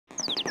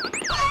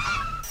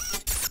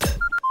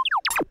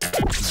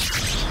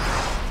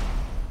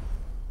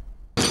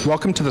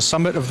Welcome to the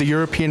Summit of the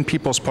European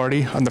People's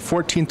Party on the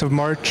 14th of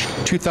March,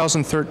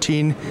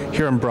 2013,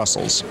 here in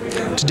Brussels.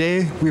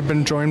 Today, we've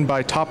been joined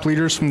by top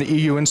leaders from the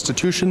EU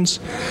institutions,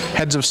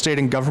 heads of state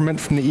and government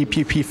from the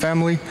EPP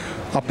family,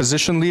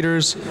 opposition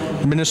leaders,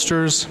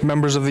 ministers,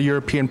 members of the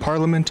European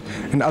Parliament,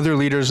 and other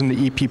leaders in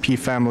the EPP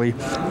family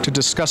to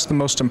discuss the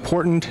most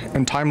important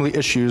and timely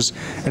issues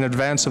in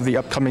advance of the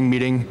upcoming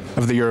meeting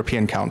of the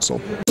European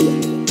Council.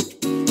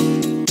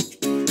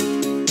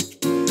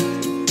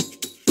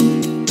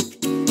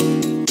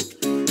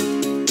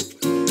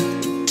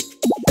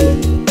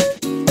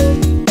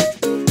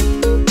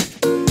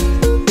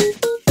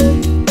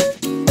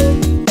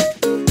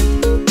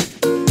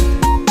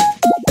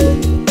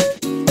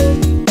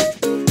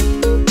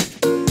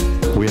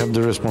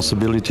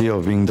 Responsibility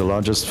of being the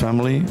largest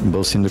family,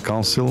 both in the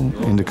Council,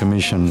 in the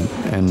Commission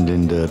and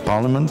in the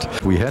Parliament.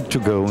 We had to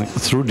go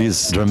through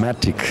these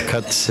dramatic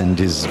cuts and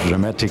these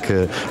dramatic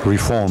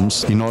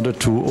reforms in order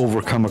to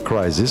overcome a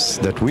crisis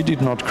that we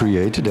did not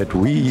create, that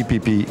we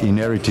EPP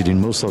inherited in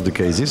most of the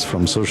cases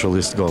from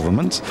socialist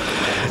governments.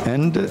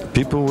 And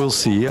people will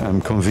see,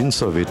 I'm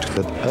convinced of it,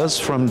 that as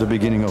from the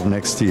beginning of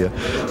next year,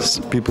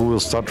 people will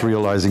start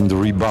realizing the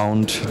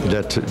rebound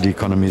that the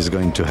economy is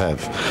going to have.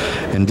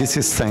 And this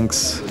is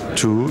thanks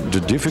to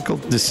the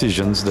difficult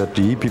decisions that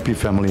the EPP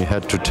family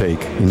had to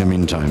take in the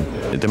meantime.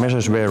 The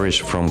measures vary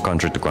from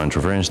country to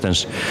country. For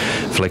instance,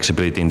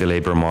 flexibility in the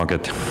labor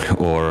market,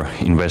 or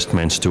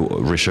investments to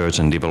research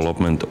and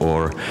development,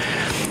 or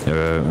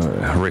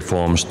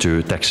reforms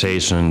to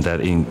taxation that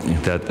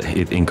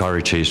it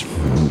encourages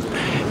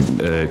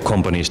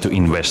companies to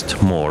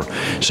invest more.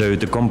 So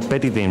the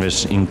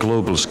competitiveness in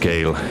global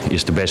scale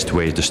is the best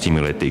way to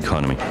stimulate the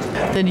economy.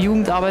 Denn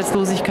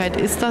Jugendarbeitslosigkeit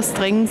ist das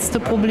drängendste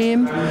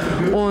Problem.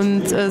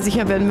 Und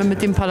sicher werden wir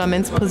mit dem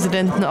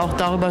Parlamentspräsidenten auch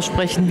darüber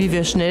sprechen, wie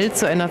wir schnell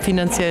zu einer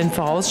finanziellen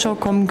Vorausschau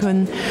kommen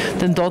können.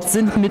 Denn dort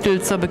sind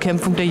Mittel zur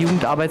Bekämpfung der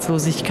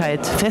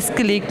Jugendarbeitslosigkeit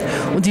festgelegt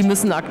und die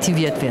müssen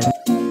aktiviert werden.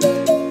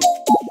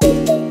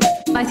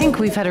 I think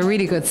we've had a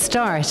really good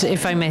start,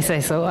 if I may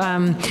say so.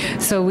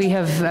 So we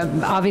have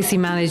obviously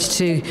managed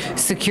to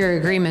secure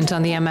agreement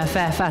on the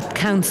MFF at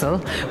Council,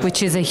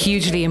 which is a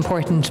hugely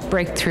important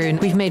breakthrough.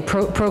 We've made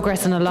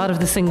progress in a lot of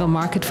the single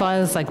market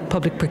files, like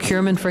public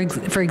procurement,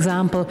 for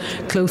example,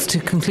 close to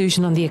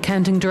conclusion on the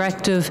accounting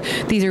directive.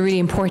 These are really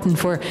important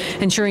for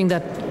ensuring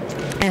that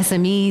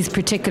SMEs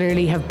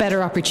particularly have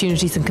better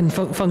opportunities and can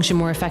function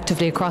more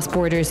effectively across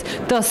borders,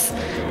 thus,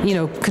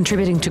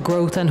 contributing to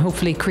growth and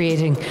hopefully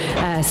creating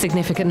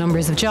significant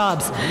numbers of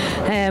jobs.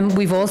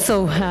 We've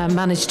also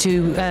managed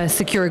to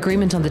secure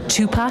agreement on the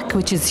two-pack,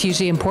 which is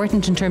hugely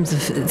important in terms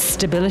of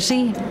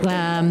stability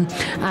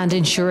and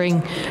ensuring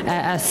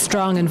a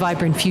strong and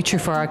vibrant future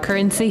for our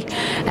currency.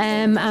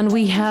 And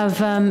we have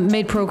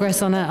made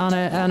progress on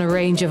a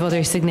range of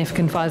other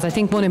significant files. I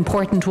think one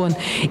important one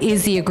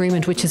is the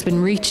agreement which has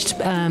been reached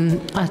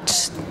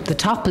at the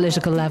top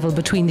political level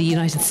between the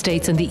United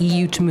States and the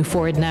EU to move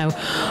forward now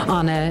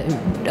on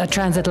a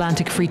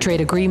transatlantic free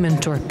trade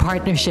agreement, or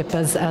partnership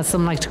as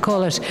some like to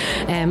call it.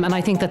 And I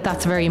think that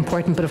that's very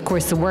important, but of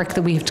course the work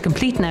that we have to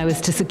complete now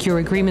is to secure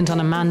agreement on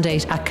a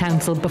mandate at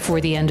Council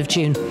before the end of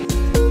June.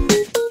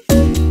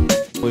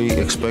 We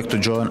expect to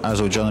join as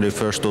of January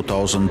 1st,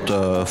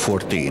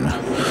 2014.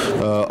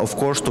 Of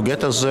course, to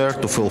get us there,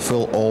 to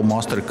fulfill all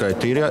master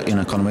criteria in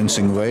a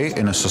convincing way,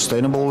 in a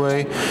sustainable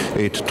way,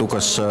 it took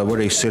us a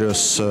very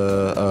serious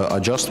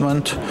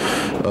adjustment.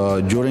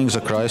 During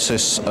the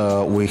crisis,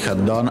 we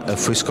had done a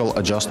fiscal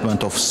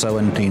adjustment of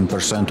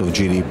 17% of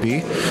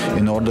GDP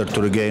in order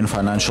to regain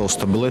financial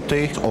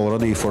stability.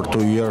 Already for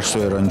 2 years,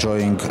 we are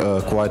enjoying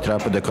quite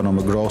rapid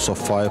economic growth of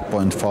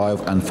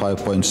 5.5 and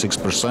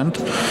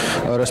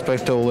 5.6%,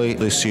 respectively.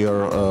 This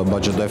year,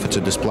 budget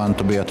deficit is planned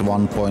to be at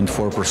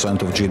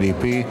 1.4% of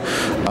GDP,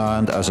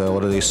 and as I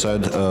already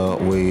said,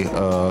 we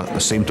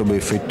seem to be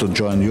fit to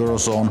join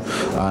Eurozone,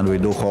 and we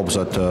do hope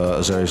that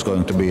there is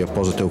going to be a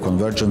positive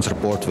convergence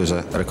report with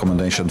a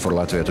recommendation for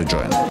Latvia to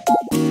join.